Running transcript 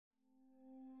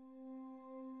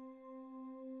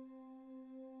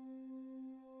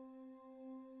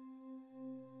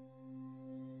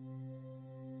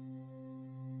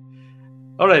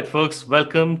All right, folks,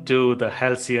 welcome to the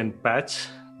Halcyon Patch,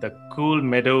 the cool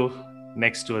meadow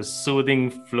next to a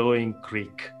soothing flowing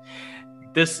creek.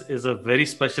 This is a very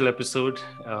special episode,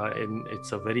 and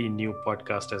it's a very new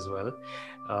podcast as well.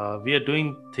 We are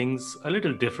doing things a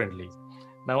little differently.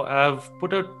 Now, I've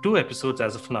put out two episodes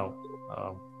as of now,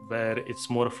 uh, where it's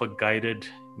more of a guided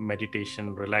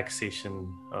meditation,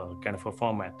 relaxation kind of a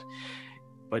format.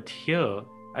 But here,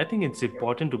 I think it's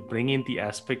important to bring in the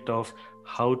aspect of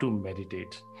how to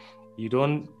meditate. You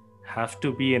don't have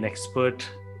to be an expert,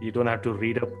 you don't have to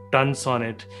read up tons on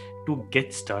it to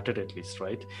get started, at least,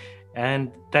 right?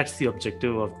 And that's the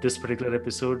objective of this particular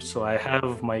episode. So I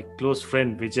have my close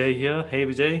friend Vijay here. Hey,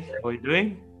 Vijay, how are you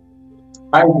doing?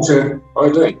 Hi, teacher. How are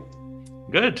you doing?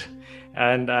 Good.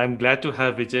 And I'm glad to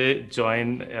have Vijay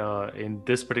join in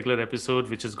this particular episode,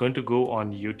 which is going to go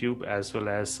on YouTube as well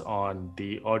as on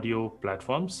the audio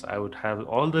platforms. I would have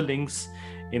all the links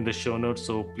in the show notes,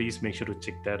 so please make sure to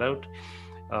check that out.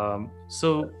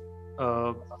 So,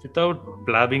 without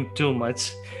blabbing too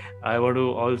much, I want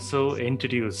to also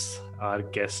introduce our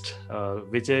guest.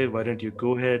 Vijay, why don't you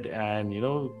go ahead and,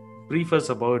 brief us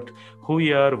about who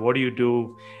you are, what do you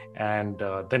do, and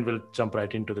then we'll jump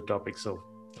right into the topic. So,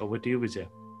 over to you, Vijay.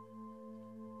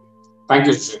 Thank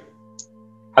you, teacher.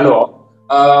 Hello,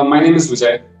 all. My name is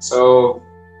Vijay. So,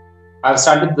 I've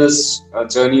started this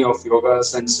journey of yoga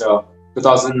since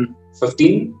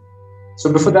 2015.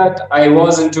 So, before that, I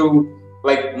was into,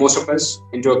 like most of us,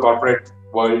 into a corporate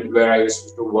world where I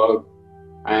used to work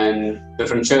and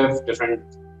different shift, different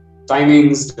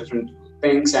timings, different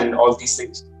things, and all these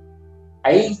things.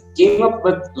 I came up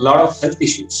with a lot of health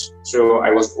issues. So,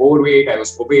 I was overweight, I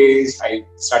was obese, I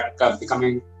started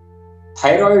becoming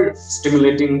thyroid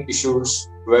stimulating issues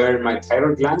where my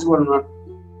thyroid glands were not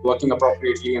working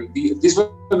appropriately, and these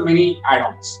were many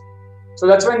add-ons. So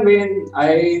that's when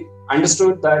I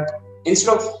understood that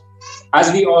instead of,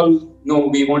 as we all know,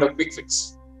 we want a quick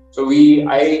fix. So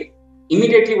I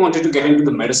immediately wanted to get into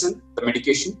the medicine, the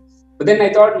medication. But then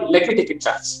I thought, let me take a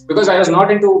chance because I was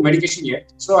not into medication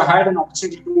yet. So I had an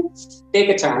opportunity to take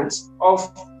a chance of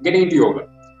getting into yoga,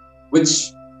 which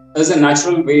is a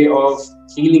natural way of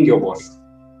healing your body.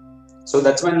 So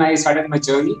that's when I started my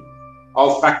journey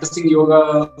of practicing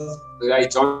yoga. I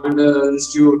joined the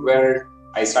institute where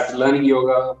I started learning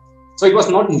yoga. So it was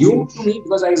not new to me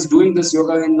because I was doing this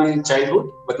yoga in my childhood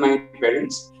with my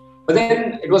parents. But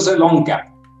then it was a long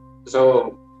gap.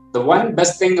 So the one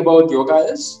best thing about yoga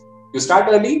is you start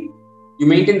early, you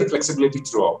maintain the flexibility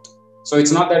throughout. So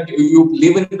it's not that you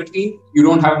live in between, you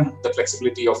don't have the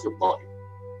flexibility of your body.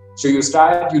 So you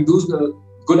start, you do the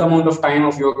good amount of time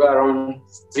of yoga around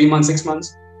 3 months, 6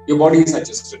 months, your body is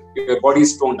adjusted, your body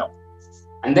is toned down.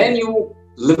 And then you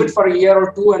live it for a year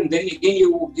or two, and then again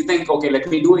you think, okay, let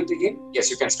me do it again.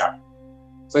 Yes, you can start.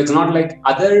 So it's not like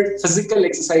other physical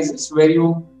exercises where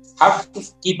you have to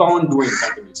keep on doing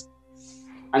continuously.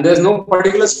 And there's no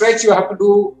particular stretch you have to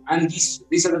do, and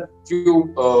these are the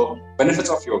few benefits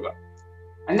of yoga.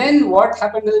 And then what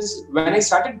happened is when I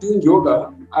started doing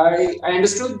yoga, I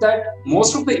understood that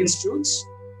most of the institutes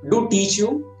do teach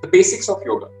you the basics of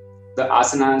yoga, the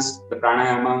asanas, the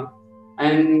pranayama,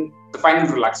 and the final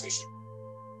relaxation.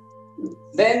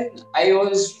 Then I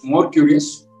was more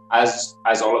curious, as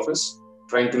all of us,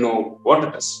 trying to know what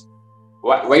it is.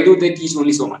 Why do they teach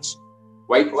only so much?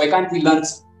 Why can't we learn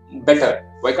better?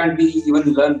 Why can't we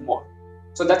even learn more?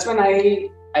 So that's when I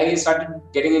started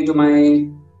getting into my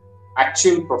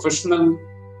actual professional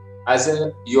as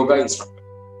a yoga instructor.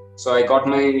 So I got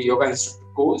my yoga instructor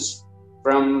course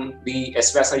from the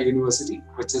SVASA University,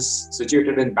 which is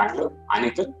situated in Bangalore,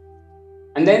 Anikal.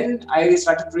 And then I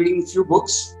started reading a few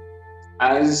books.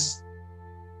 As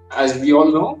as we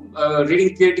all know,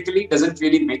 reading theoretically doesn't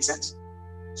really make sense.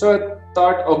 So I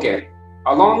thought, okay,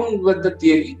 along with the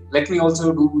theory, let me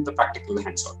also do the practical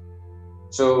hands-on.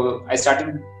 So I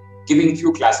started giving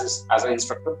few classes as an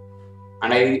instructor,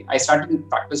 and I started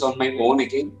practice on my own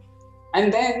again.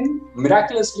 And then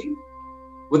miraculously,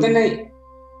 within a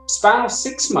span of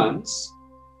 6 months,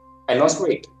 I lost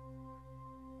weight.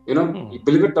 Hmm.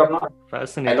 Believe it or not, I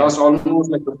Fascinating. lost almost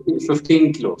like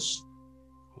 15 kilos.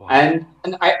 Wow. And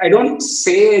I don't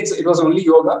say it was only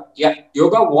yoga. Yeah,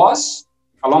 yoga was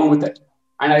along with it.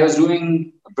 And I was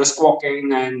doing brisk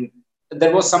walking, and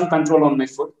there was some control on my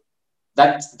foot.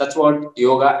 That's what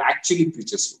yoga actually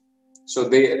preaches you. So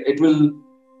it will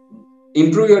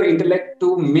improve your intellect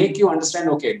to make you understand,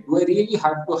 okay, do I really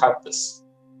have to have this?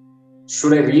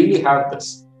 Should I really have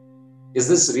this? Is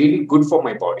this really good for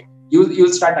my body?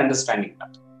 You'll start understanding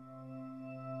that.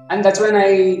 And that's when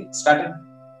I started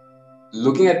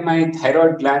looking at my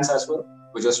thyroid glands as well,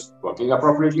 which was working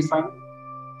appropriately fine.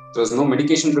 There was no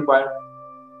medication required.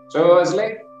 So I was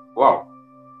like, wow,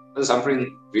 this is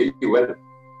suffering really well.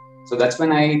 So that's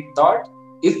when I thought,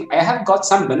 if I have got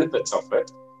some benefits of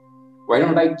it, why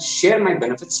don't I share my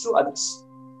benefits to others?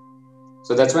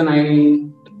 So that's when I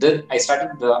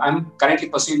started, I'm currently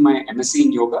pursuing my MSc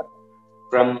in yoga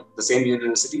from the same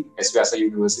university, S. Vyasa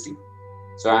University.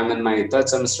 So I'm in my third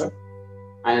semester.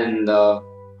 And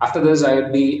after this, I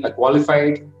will be a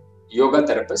qualified yoga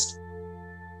therapist.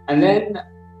 And then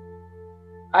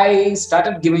I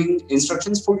started giving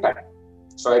instructions full time.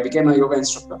 So I became a yoga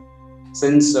instructor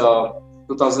since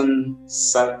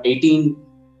 2018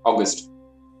 August.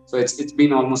 So it's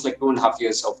been almost like 2.5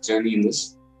 years of journey in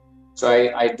this. So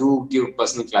I do give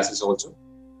personal classes also,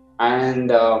 and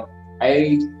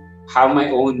I have my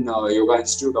own yoga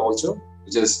institute also,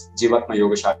 which is Jivatma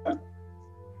Yoga Shala.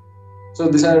 So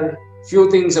these are few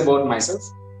things about myself,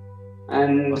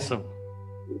 and Awesome.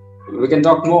 we can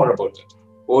talk more about it.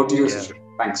 Over to you, Sushil.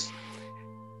 Thanks.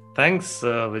 Thanks,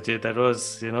 Vijay. That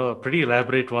was, a pretty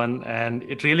elaborate one, and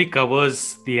it really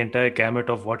covers the entire gamut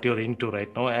of what you're into right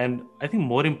now. And I think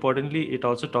more importantly, it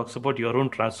also talks about your own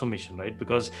transformation, right?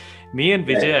 Because me and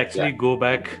Vijay actually go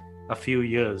back a few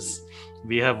years.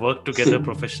 We have worked together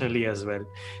professionally as well.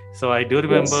 So I do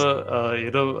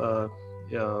remember,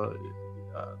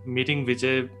 meeting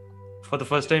Vijay for the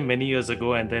first time many years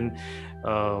ago, and then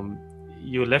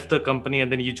you left the company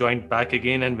and then you joined back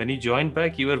again, and when you joined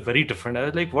back you were very different. I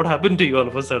was like, what happened to you all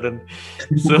of a sudden?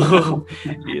 So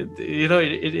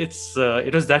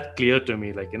it was that clear to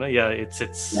me, like,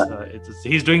 it's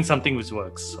he's doing something which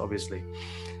works, obviously.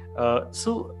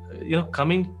 So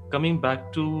coming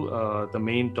back to the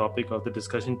main topic of the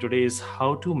discussion today is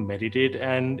how to meditate.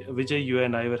 And Vijay, you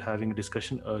and I were having a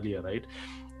discussion earlier, right,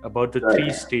 about the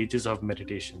 3 stages of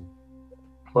meditation.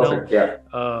 Perfect.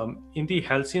 Now, in the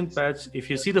Halcyon Patch, if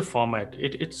you see the format,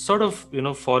 it sort of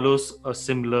follows a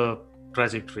similar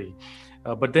trajectory.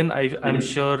 But then I'm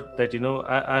sure that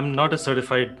I'm not a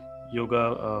certified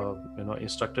yoga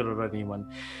instructor or anyone.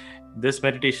 This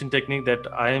meditation technique that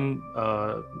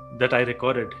I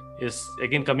recorded is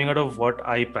again coming out of what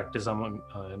I practice among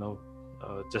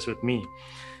just with me.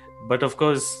 But of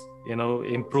course,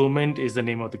 improvement is the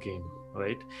name of the game,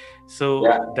 right? So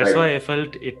that's why I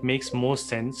felt it makes more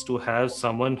sense to have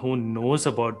someone who knows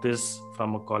about this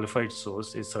from a qualified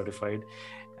source, is certified,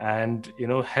 and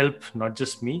help not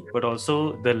just me but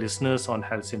also the listeners on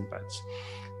Halcyon Patch.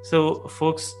 So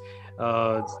folks,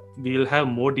 we'll have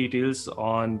more details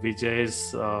on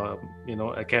Vijay's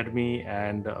academy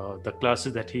and the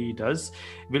classes that he does.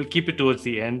 We'll keep it towards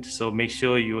the end, so make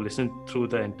sure you listen through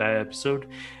the entire episode.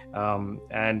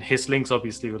 And his links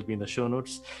obviously will be in the show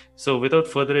notes. So without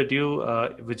further ado,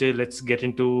 Vijay, let's get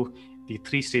into the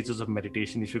 3 stages of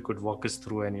meditation. If you could walk us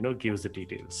through and give us the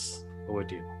details. Over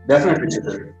to you. Definitely,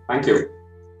 Chitra. Thank you.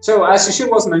 So as Shishir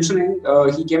was mentioning,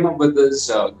 he came up with this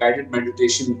guided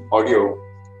meditation audio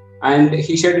and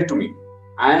he shared it to me.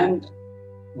 And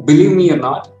believe me or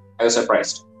not, I was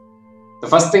surprised. The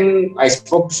first thing I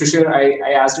spoke to Shishir,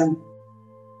 I asked him,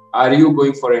 are you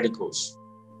going for any course?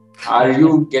 Are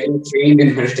you getting trained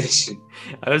in meditation?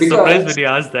 I was surprised when you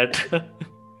asked that.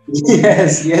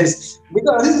 Yes.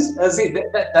 Because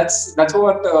that's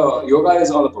what yoga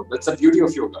is all about. That's the beauty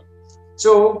of yoga.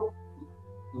 So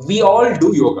we all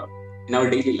do yoga in our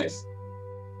daily life.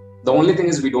 The only thing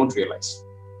is we don't realize.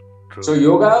 True. So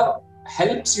yoga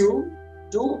helps you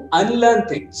to unlearn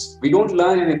things. We don't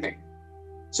learn anything.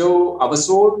 So our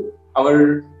soul,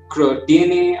 our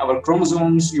DNA, our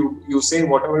chromosomes, you say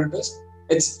whatever it is,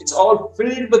 it's all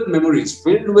filled with memories,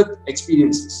 filled with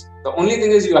experiences. The only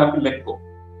thing is you have to let go.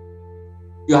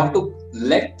 You have to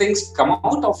let things come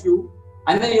out of you,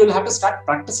 and then you'll have to start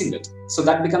practicing it. So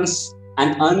that becomes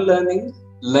an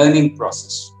learning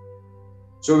process.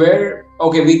 So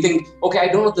we think, I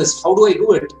don't know this, how do I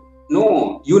do it?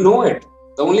 No, you know it.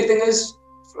 The only thing is,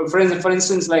 for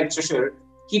instance, like Shishir,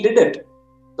 he did it.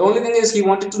 The only thing is he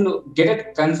wanted to get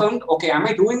it confirmed. Okay, am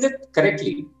I doing it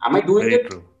correctly? Am I doing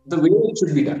it the way it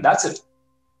should be done? That's it.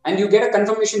 And you get a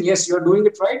confirmation, yes, you're doing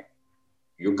it right.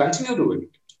 You continue doing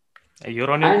it. You're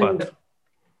on your path.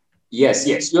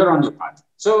 Yes, you're on your path.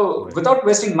 So without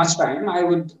wasting much time, I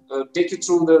would take you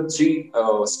through the 3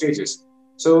 stages.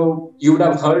 So you would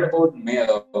have heard about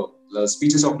the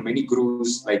speeches of many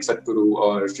gurus like Sadhguru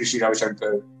or Sri Sri Ravi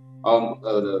Shankar,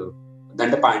 the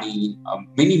Dandapani,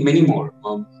 many more,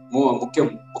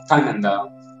 Mukhya Muktananda.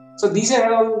 So these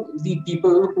are all the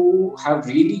people who have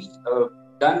really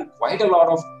done quite a lot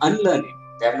of unlearning.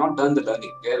 They have not done the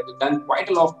learning. They have done quite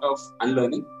a lot of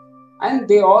unlearning, and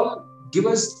they all give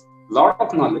us a lot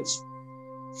of knowledge.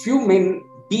 Few main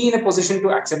be in a position to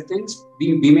accept things.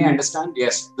 We may understand,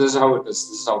 yes, this is how it is,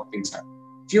 this is how things are.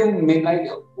 Few may like,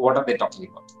 what are they talking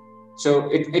about? So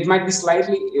it might be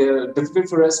slightly difficult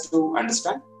for us to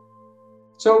understand.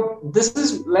 So this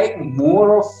is like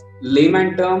more of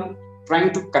layman term,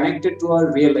 trying to connect it to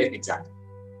a real life example.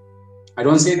 I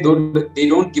don't say they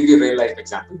don't give you real life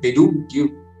example. They do give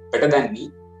better than me.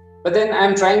 But then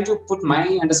I'm trying to put my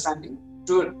understanding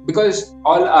to it, because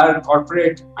all our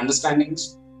corporate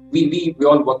understandings, we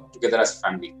all work together as a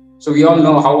family. So we all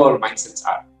know how our mindsets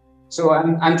are. So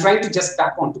I'm trying to just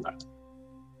tap onto that.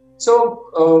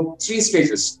 So 3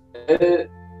 stages.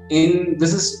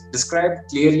 This is described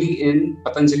clearly in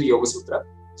Patanjali Yoga Sutra.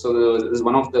 So this is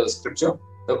one of the scripture,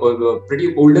 the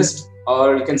pretty oldest,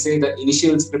 or you can say the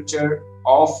initial scripture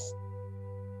of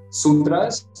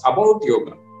sutras about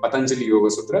yoga. Patanjali Yoga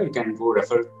Sutra. You can go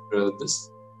refer this.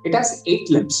 It has 8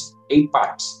 limbs, 8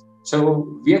 parts.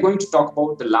 So we are going to talk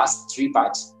about the last 3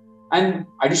 parts, and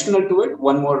additional to it,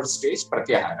 one more stage,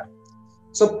 Pratyahara.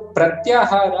 So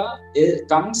Pratyahara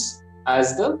comes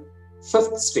as the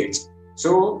 5th stage.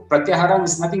 So Pratyahara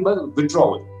is nothing but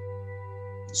withdrawal.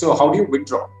 So how do you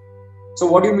withdraw? So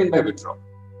what do you mean by withdraw?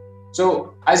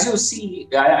 So as you see,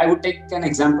 I would take an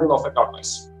example of a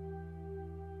tortoise.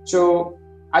 So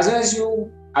as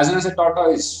soon as a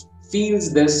tortoise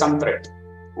feels there's some threat,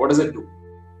 what does it do?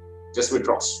 Just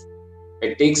withdraws.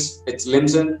 It takes its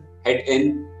limbs in, head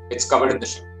in, it's covered in the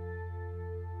shell.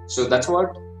 So that's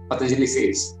what Patanjali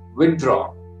says,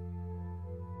 withdraw.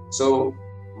 So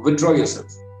withdraw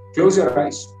yourself. Close your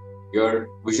eyes. Your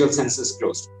visual senses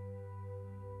closed.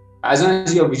 As soon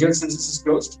as your visual senses is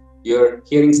closed, your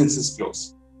hearing senses is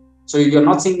closed. So you're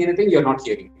not seeing anything, you're not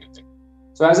hearing anything.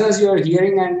 So as soon as your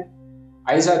hearing and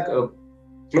eyes are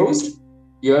closed,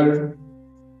 your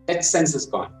touch sense is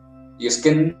gone. Your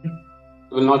skin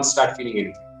will not start feeling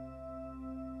anything.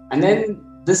 And then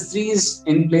this 3 is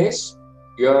in place,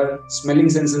 your smelling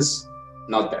sense is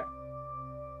not there.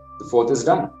 The 4th is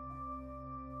done.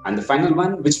 And the final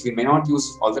one, which we may not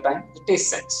use all the time, the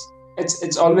taste sense.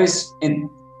 It's always in.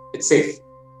 It's safe.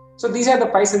 So these are the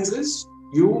 5 senses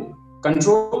you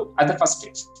control at the first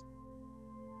stage.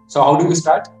 So how do you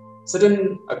start? Sit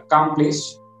in a calm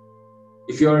place.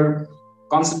 If your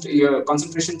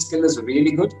concentration skill is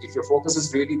really good, if your focus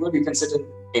is really good, you can sit in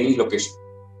any location.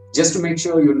 Just to make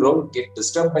sure you don't get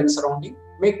disturbed by the surrounding,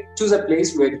 choose a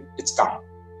place where it's calm.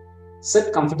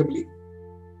 Sit comfortably.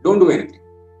 Don't do anything.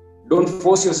 Don't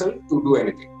force yourself to do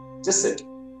anything. Just sit.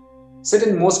 Sit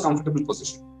in most comfortable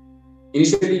position.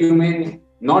 Initially, you may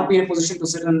not be in a position to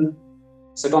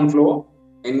sit on floor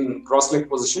in cross-leg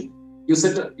position. You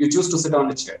choose to sit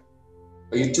on a chair,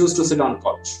 or you choose to sit on a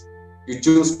couch. You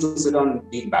choose to sit on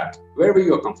bean bag, wherever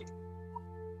you are comfortable.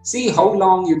 See how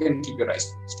long you can keep your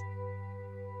eyes closed.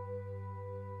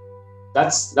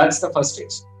 That's the first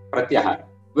stage, Pratyahara,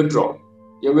 withdraw.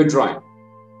 You're withdrawing.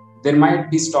 There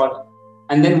might be start,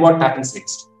 and then what happens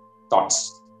next?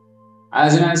 Thoughts.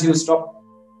 As soon as you stop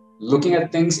looking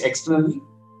at things externally,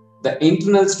 the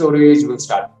internal storage will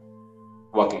start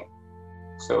working.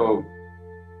 So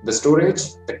the storage,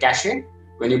 the cache,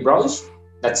 when you browse,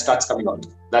 that starts coming out.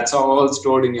 That's all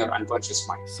stored in your unconscious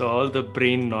mind. So all the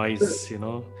brain noise,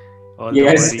 all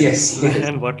yes, the yes,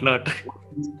 and whatnot.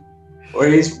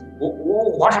 Worries.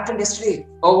 What happened yesterday?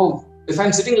 Oh, if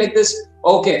I'm sitting like this,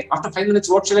 okay, after 5 minutes,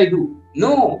 what shall I do?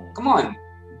 No, come on.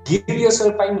 Give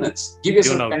yourself 5 minutes. Give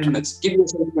yourself 10 minutes. Give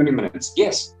yourself 20 minutes.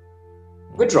 Yes.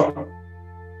 Withdraw.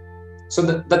 So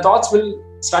the thoughts will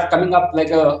start coming up like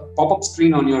a pop-up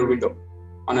screen on your window,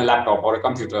 on a laptop or a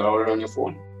computer or on your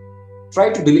phone. Try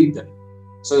to delete them,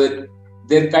 so that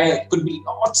there could be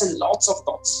lots and lots of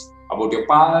thoughts about your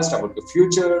past, about your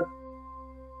future.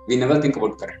 We never think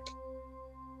about current.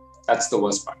 That's the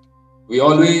worst part. We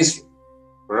always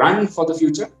run for the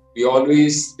future. We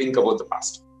always think about the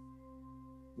past.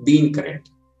 Be in current,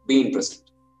 be in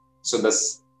present. So the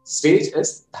stage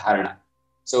is dharana.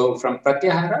 So from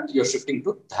pratyahara, you're shifting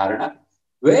to dharana,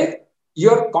 where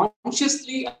you're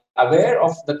consciously aware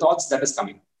of the thoughts that is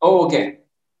coming. Oh, okay.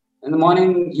 In the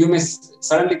morning, you may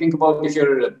suddenly think about, if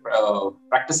you're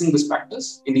practicing this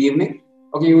practice in the evening,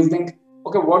 okay, you will think,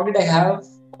 okay, what did I have?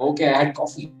 Okay, I had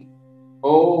coffee.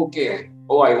 Oh, okay.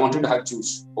 Oh, I wanted to have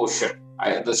juice. Oh, shit.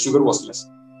 The sugar was less.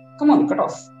 Come on, cut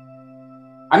off.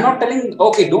 I'm not telling,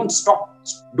 okay, don't stop.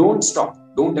 Don't stop.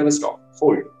 Don't ever stop.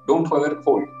 Hold. Don't ever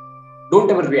hold. Don't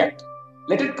ever react.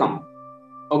 Let it come.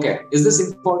 Okay, is this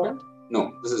important?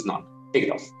 No, this is not. Take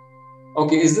it off.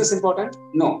 Okay, is this important?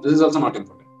 No, this is also not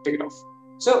important. Take it off.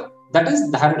 So that is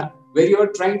dharana, where you are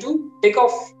trying to take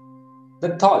off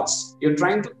the thoughts. You're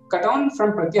trying to cut down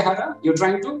from pratyahara. You're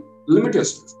trying to limit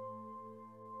yourself.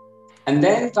 And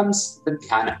then comes the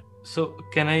dhyana. So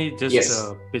can I just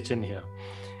Yes, pitch in here?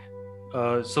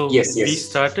 So yes, we yes.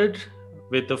 started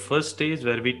with the first stage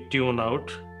where we tune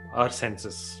out our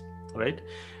senses, right?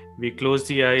 We close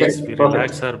the eyes, we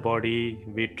relax Perfect. our body,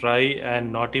 we try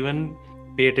and not even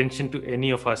pay attention to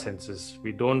any of our senses.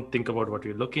 We don't think about what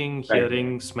we're looking, Right.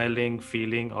 hearing, smelling,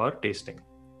 feeling, or tasting.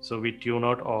 So we tune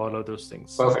out all of those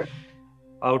things. Perfect.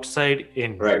 Outside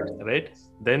in, Right. right?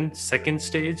 Then second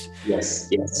stage, Yes,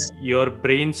 yes. your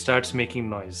brain starts making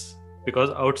noise because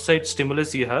outside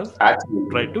stimulus you have Absolutely.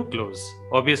 tried to close.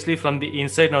 Obviously from the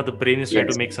inside now the brain is trying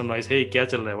to Yes. make some noise. Hey, kya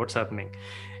chal raha hai? What's happening?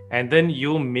 And then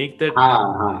you make that,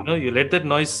 Ah. you let that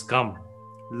noise come,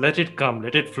 let it come,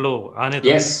 let it flow, aane do,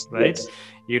 Yes, right? yes,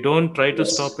 You don't try to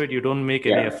stop yes. it, you don't make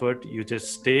any Yeah. effort, you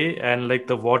just stay, and like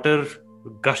the water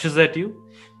gushes at you,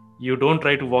 you don't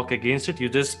try to walk against it, you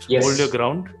just hold your Yes.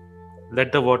 ground,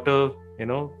 let the water, you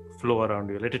know, flow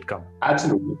around you, let it come.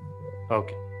 Absolutely.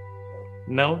 Okay,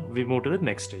 now we move to the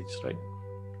next stage, right?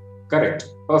 Correct.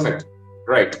 Perfect.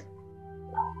 Right.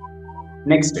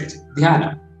 Next stage,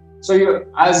 dhyana. So you,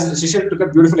 as Shishir took a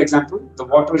beautiful example, the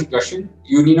water is gushing.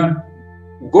 You need not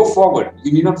go forward.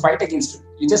 You need not fight against it.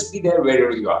 You just be there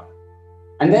wherever you are.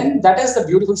 And then that is the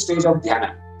beautiful stage of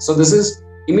dhyana. So this is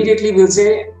immediately we'll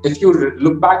say, if you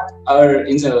look back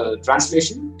in the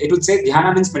translation, it would say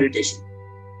dhyana means meditation.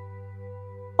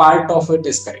 Part of it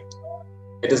is correct.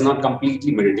 It is not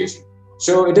completely meditation.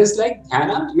 So it is like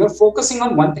dhyana, you're focusing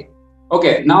on one thing.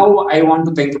 Okay, now I want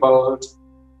to think about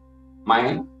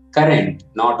my current,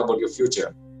 not about your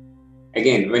future.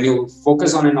 Again, when you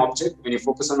focus on an object, when you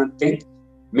focus on a thing,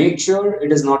 make sure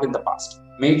it is not in the past.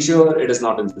 Make sure it is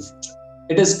not in the future.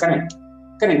 It is current.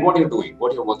 Current, what you're doing,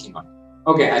 what you're working on.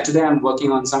 Okay, today I'm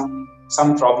working on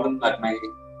some problem at my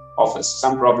office,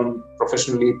 some problem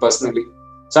professionally, personally,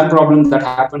 some problem that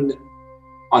happened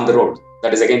on the road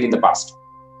that is again in the past.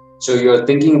 So you're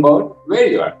thinking about where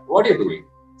you are, what you're doing.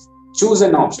 Choose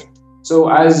an object. So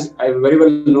as I very well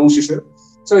know Shishir,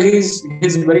 so he's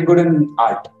very good in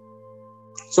art.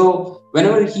 So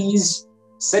whenever he's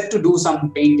set to do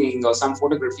some painting or some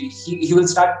photography, he will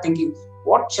start thinking,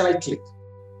 what shall I click?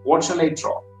 What shall I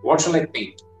draw? What shall I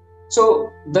paint?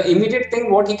 So the immediate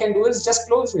thing what he can do is just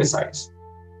close his eyes.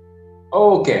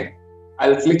 Oh, okay,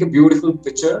 I'll click a beautiful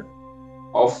picture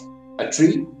of a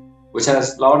tree which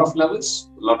has a lot of levels,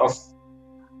 a lot of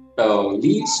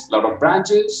leaves, a lot of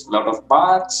branches, a lot of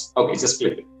barks. Okay, just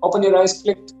click it. Open your eyes,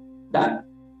 click. Done.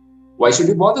 Why should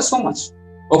you bother so much?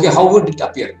 Okay, how would it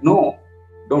appear? No,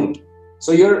 don't.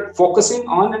 So you're focusing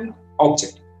on an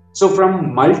object. So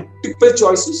from multiple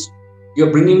choices,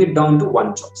 you're bringing it down to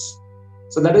one choice.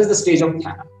 So that is the stage of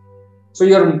dhyana. So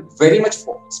you're very much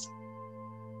focused.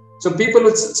 So people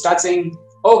would start saying,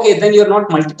 okay, then you're not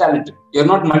multi-talented. You're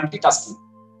not multitasking.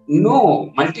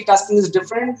 No, multitasking is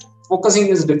different. Focusing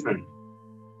is different.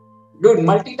 Dude,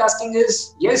 multitasking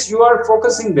is, yes, you are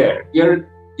focusing there. You're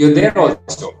there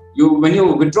also. When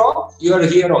you withdraw, you're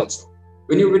here also.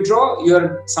 When you withdraw,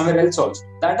 you're somewhere else also.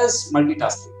 That is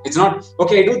multitasking. It's not,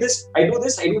 okay, I do this, I do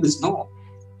this, I do this. No.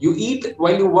 You eat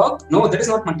while you work. No, that is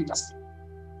not multitasking.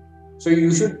 So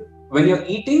you should, when you're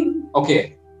eating,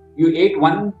 okay, you ate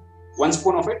one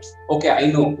spoon of it. Okay, I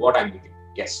know what I'm eating.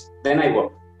 Yes. Then I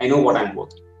work. I know what I'm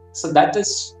working. So that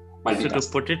is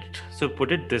multitasking. So to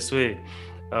put it this way,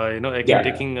 again, Yeah.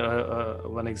 taking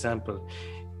one example,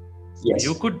 Yes.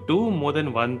 you could do more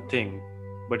than one thing,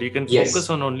 but you can Yes. focus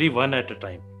on only one at a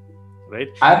time, right?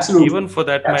 Absolutely. Even for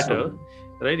that Absolutely.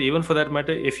 matter, right? Even for that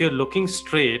matter, if you're looking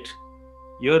straight,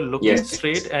 Yes.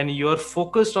 straight and you're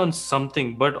focused on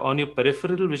something, but on your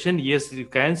peripheral vision, yes, you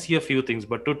can see a few things,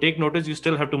 but to take notice, you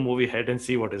still have to move your head and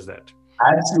see what is that.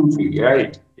 Absolutely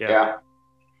right. Yeah.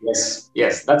 Yes.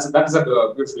 Yes. That's a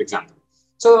beautiful example.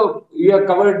 So we have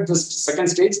covered this second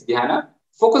stage, dhyana.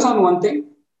 Focus on one thing.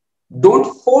 Don't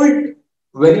hold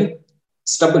very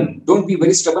stubborn. Don't be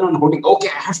very stubborn on holding. Okay,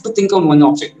 I have to think on one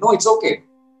object. No, it's okay.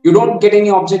 You don't get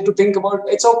any object to think about.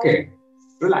 It's okay.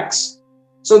 Relax.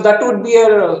 So that would be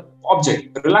a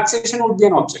object. Relaxation would be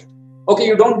an object. Okay,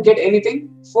 you don't get anything.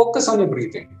 Focus on your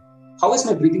breathing. How is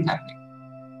my breathing happening?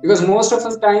 Because most of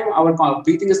the time our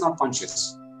breathing is not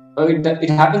conscious. It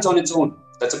happens on its own.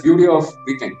 That's the beauty of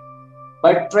breathing.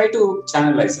 But try to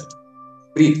channelize it.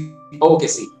 Breathe. Okay,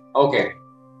 see. Okay.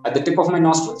 At the tip of my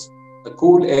nostrils, the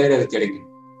cool air is getting in.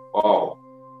 Wow.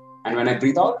 And when I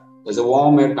breathe out, there's a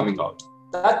warm air coming out.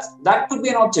 That could be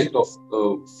an object of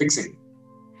fixing.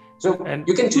 So And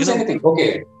you can choose anything.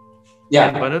 Okay. Yeah.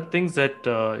 And one of the things that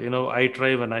I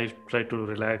try when I try to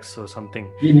relax or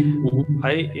something, Mm-hmm.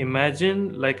 I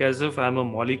imagine like as if I'm a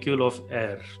molecule of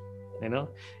air, you know.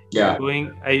 Yeah.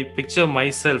 I picture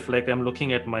myself like I'm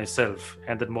looking at myself,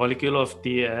 and that molecule of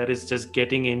the air is just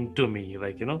getting into me,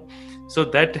 like, so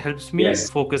that helps me Yes.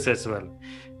 focus as well.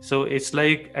 So it's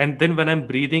like, and then when I'm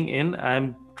breathing in,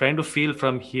 I'm trying to feel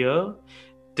from here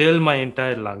till my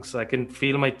entire lungs. I can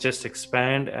feel my chest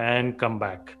expand and come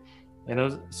back.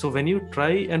 So when you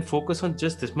try and focus on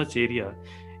just this much area,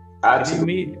 believe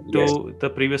Absolutely. me, Yes. to the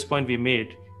previous point we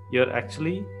made, you're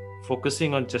actually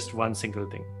focusing on just one single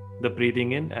thing: the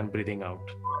breathing in and breathing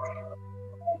out.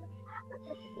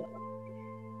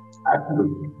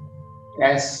 Absolutely.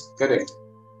 Yes. Correct.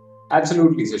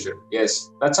 Absolutely, Sashir.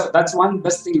 Yes, that's one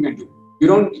best thing you can do. You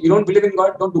don't believe in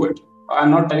God, don't do it.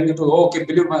 I'm not telling you to, oh, okay,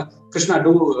 believe Krishna,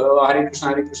 do Hare Krishna,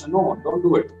 Hare Krishna. No, don't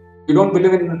do it. You don't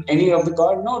believe in any of the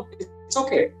God. No, it's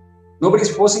okay.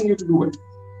 Nobody's forcing you to do it.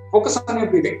 Focus on your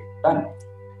breathing. Done.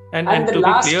 And And the and to be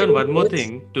last clear on stage one more is,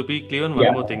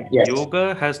 thing, yeah, yes,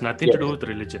 yoga has nothing to yes, do with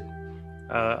religion.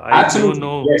 I do absolutely,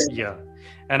 know, yes, yeah,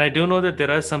 and I do know that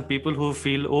there are some people who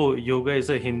feel, oh, yoga is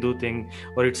a Hindu thing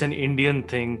or it's an Indian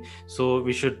thing, so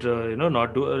we should,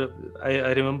 not do.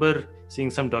 I remember seeing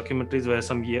some documentaries where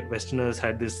some Westerners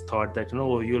had this thought that,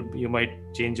 oh, you might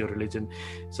change your religion.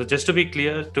 So just to be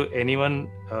clear to anyone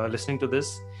listening to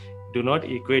this, do not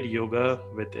equate yoga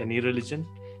with any religion.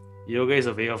 Yoga is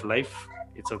a way of life.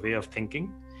 It's a way of thinking,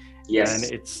 and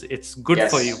yes, it's good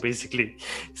for you yes. basically.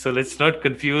 So let's not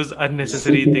confuse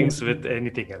unnecessary things with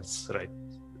anything else, right?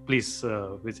 Please,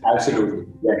 Vijay. Absolutely,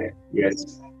 yeah,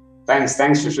 yes. Thanks,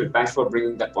 Shishir. Thanks for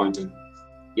bringing that point in.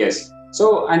 Yes.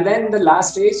 So, and then the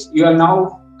last stage, you are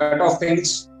now cut off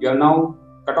things, you are now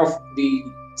cut off the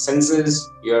senses,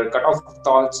 you're cut off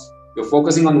thoughts, you're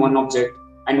focusing on one object,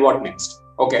 and what next?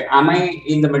 Okay, am I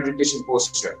in the meditation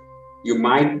posture? You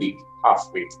might be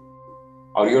halfway through,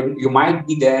 or you might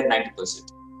be there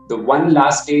 90%. The one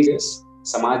last stage is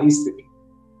Samadhi Sthiti.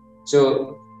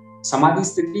 So, Samadhi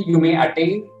Sthiti you may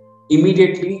attain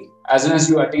immediately as soon as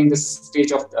you attain this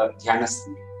stage of the Dhyana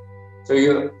Sthiti. So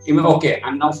you may, okay,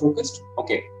 I'm now focused.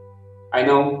 Okay, I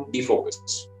now defocus.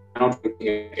 I'm not looking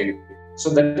at anything.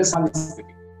 So that is Samadhi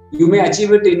Sthiti. You may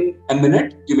achieve it in a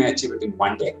minute. You may achieve it in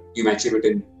one day. You may achieve it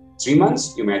in 3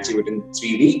 months. You may achieve it in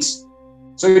 3 weeks.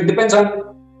 So it depends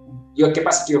on your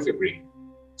capacity of your brain.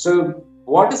 So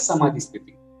what is Samadhi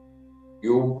Sthiti?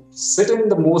 You sit in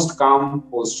the most calm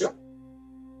posture,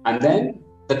 and then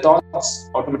the thoughts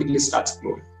automatically starts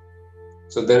flowing.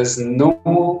 So there is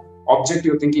no object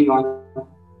you're thinking on.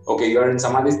 Okay, you are in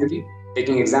Samadhi Sthiti.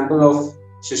 Taking example of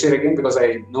Shishir again because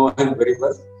I know him very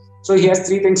well. So he has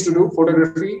three things to do: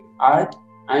 photography, art,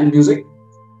 and music.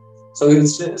 So he'll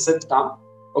sit calm.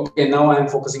 Okay, now I'm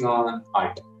focusing on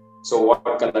art. So what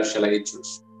color shall I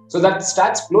choose? So that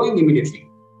starts flowing immediately.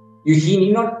 He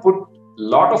need not put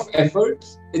lot of effort.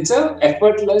 It's a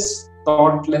effortless,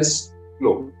 thoughtless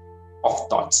flow of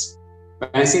thoughts.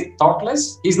 When I say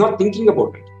thoughtless, he's not thinking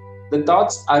about it. The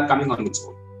thoughts are coming on its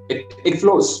own. It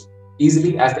flows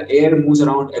easily as the air moves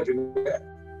around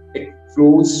everywhere. It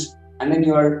flows, and then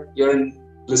you're in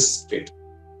bliss state.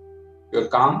 You're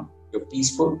calm, you're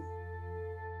peaceful.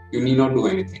 You need not do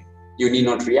anything. You need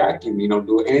not react. You need not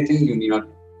do anything. You need not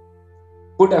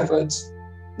put efforts.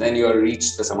 Then you are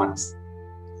reached the samadhi.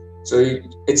 So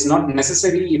it's not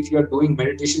necessary if you are doing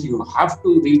meditation, you have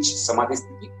to reach samadhi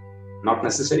sthiti. Not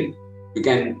necessary. You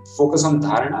can focus on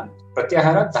dharana,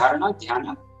 pratyahara, dharana,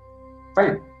 dhyana.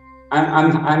 Fine.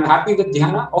 I'm happy with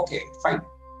dhyana. Okay, fine.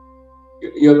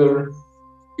 You're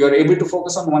you're able to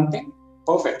focus on one thing.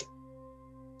 Perfect.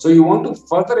 So you want to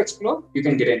further explore, you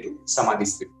can get into samadhi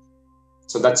sthiti.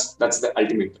 So that's the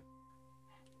ultimate.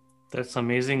 That's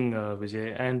amazing,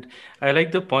 Vijay. And I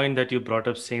like the point that you brought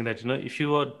up, saying that, if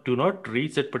you do not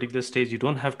reach that particular stage, you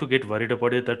don't have to get worried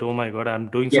about it, that, oh my God, I'm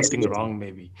doing Yes, something yes, wrong,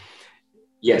 maybe. I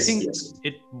yes, think yes.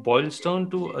 it boils down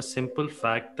to a simple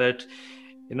fact that,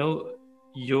 you know,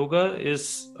 yoga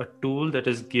is a tool that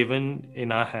is given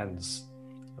in our hands,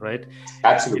 right? It's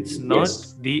Absolutely. not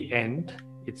Yes. the end,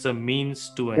 it's a means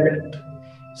to an Correct. end.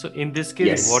 So, in this case,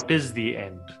 Yes. what is the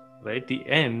end, right? The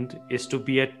end is to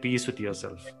be at peace with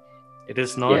yourself. It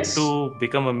is not Yes. to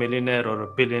become a millionaire or a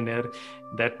billionaire.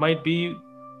 That might be,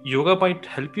 yoga might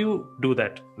help you do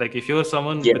that. Like if you're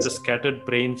someone with a Yes. scattered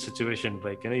brain situation,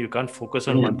 like, you can't focus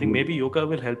on one thing, Mhm. maybe yoga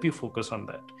will help you focus on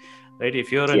that, right?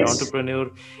 If you're an Yes. entrepreneur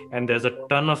and there's a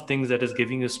ton of things that is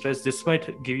giving you stress, this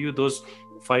might give you those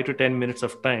 5 to 10 minutes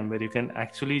of time where you can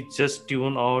actually just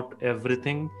tune out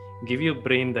everything, give your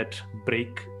brain that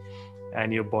break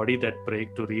and your body that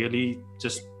break to really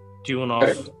just tune off,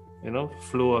 Correct.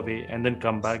 flow away and then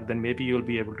come back. Then maybe you'll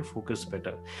be able to focus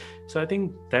better. So I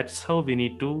think that's how we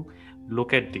need to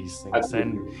look at these things.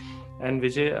 and Absolutely. And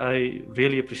Vijay, I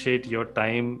really appreciate your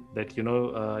time that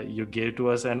you gave to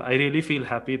us, and I really feel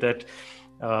happy that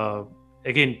uh,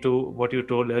 again, to what you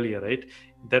told earlier, right,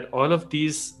 that all of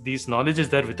these knowledge is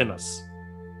there within us,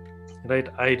 right?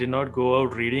 I did not go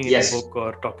out reading any Yes. book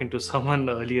or talking to someone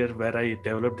earlier where I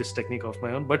developed this technique of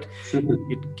my own, but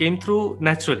it came through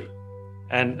naturally.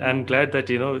 And I'm glad that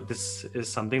this is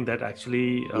something that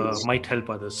actually Yes. might help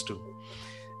others too.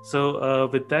 So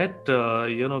with that,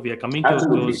 we are coming to a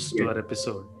Absolutely. close to Yeah. our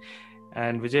episode.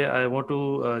 And Vijay, I want to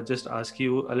just ask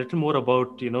you a little more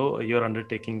about your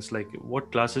undertakings. Like,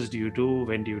 what classes do you do?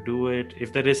 When do you do it?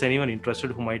 If there is anyone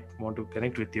interested who might want to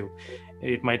connect with you,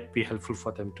 it might be helpful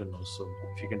for them to know. So,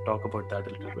 if you can talk about that a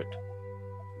little bit.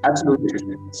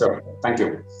 Absolutely. So, thank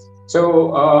you.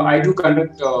 So, I do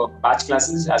conduct batch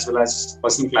classes as well as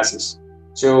personal classes.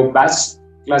 So, batch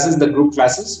classes, the group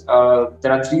classes,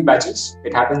 there are three batches.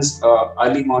 It happens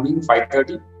early morning,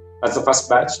 5:30. That's the first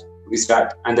batch we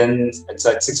start, and then it's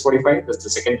at 6:45. That's the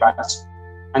second batch,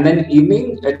 and then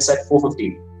evening it's at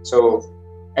 4:15. So,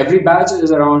 every batch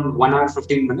is around 1 hour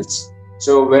 15 minutes.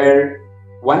 So, where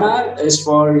 1 hour is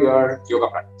for your yoga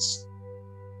practice,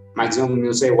 maximum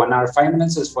you say 1 hour 5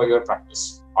 minutes is for your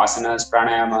practice, asanas,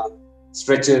 pranayama,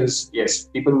 stretches. Yes,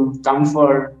 people come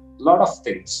for a lot of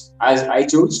things. As I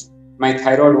chose, my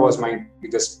thyroid was my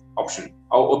biggest option,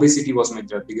 or obesity was my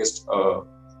biggest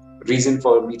reason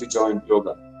for me to join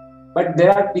yoga. But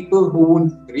there are people who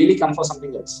would really come for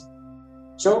something else.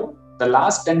 So the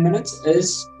last 10 minutes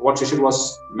is what Shishir was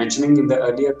mentioning in the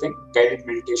earlier thing, guided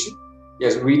meditation.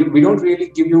 Yes, we don't really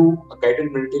give you a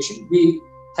guided meditation, we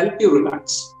help you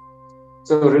relax.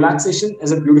 So relaxation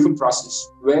is a beautiful process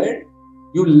where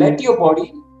you let your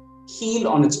body heal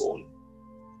on its own.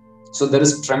 So there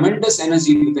is tremendous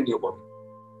energy within your body.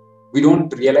 We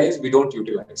don't realize, we don't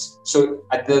utilize. So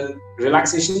at the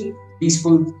relaxation,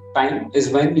 peaceful time is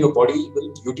when your body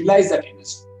will utilize that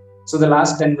energy. So the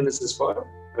last 10 minutes is for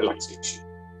relaxation.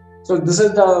 So this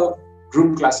is the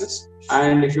group classes.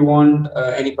 And if you want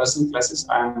any personal classes,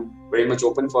 I'm very much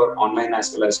open for online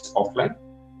as well as offline.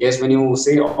 Yes, when you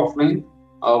say offline,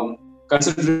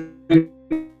 considering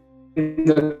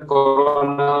the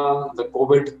corona, the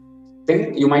COVID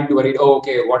thing, you might be worried, oh,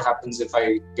 okay, what happens if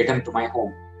I get him to my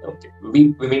home? Okay,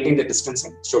 we maintain the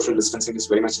distancing. Social distancing is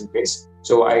very much in place.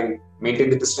 So I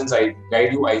maintain the distance, I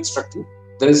guide you, I instruct you.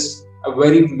 There is a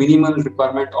very minimal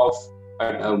requirement of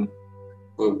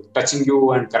touching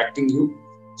you and correcting you.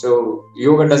 So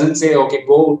yoga doesn't say, okay,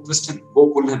 go twist him, go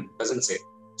pull him. Doesn't say.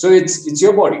 So it's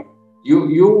your body.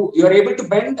 You are able to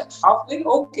bend halfway.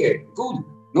 Okay, cool,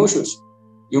 no issues.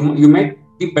 You might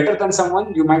be better than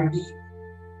someone. You might be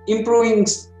improving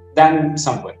than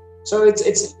someone. So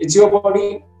it's your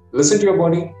body. Listen to your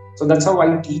body. So that's how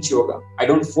I teach yoga. I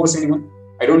don't force anyone.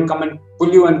 I don't come and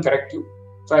pull you and correct you.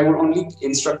 So I will only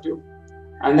instruct you.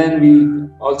 And then we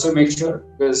also make sure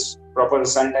there's proper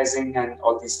sanitizing and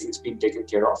all these things being taken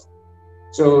care of.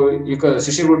 So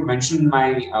Shishir would mention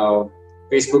my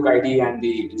Facebook ID and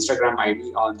the Instagram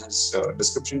ID on his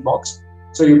description box.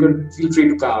 So you could feel free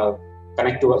to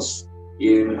connect to us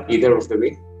in either of the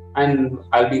way, and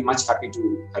I'll be much happy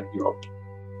to help you out.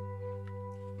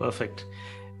 Perfect.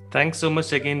 Thanks so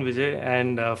much again, Vijay.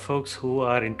 And folks who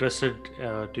are interested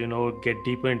to get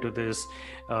deeper into this,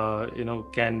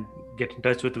 can get in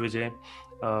touch with Vijay.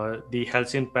 The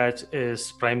Halcyon Patch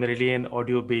is primarily an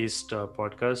audio-based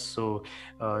podcast, so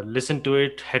listen to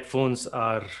it. Headphones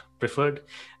are preferred.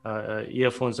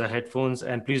 Earphones are headphones,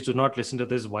 and please do not listen to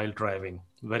this while driving.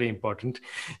 Very important.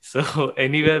 So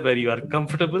anywhere where you are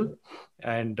comfortable,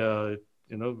 and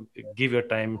give your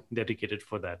time dedicated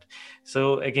for that.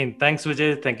 So again, thanks,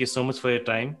 Vijay. Thank you so much for your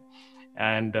time,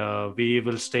 and we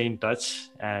will stay in touch.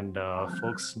 And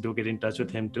folks, do get in touch with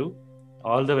him too.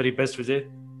 All the very best, Vijay.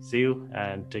 See you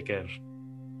and take care.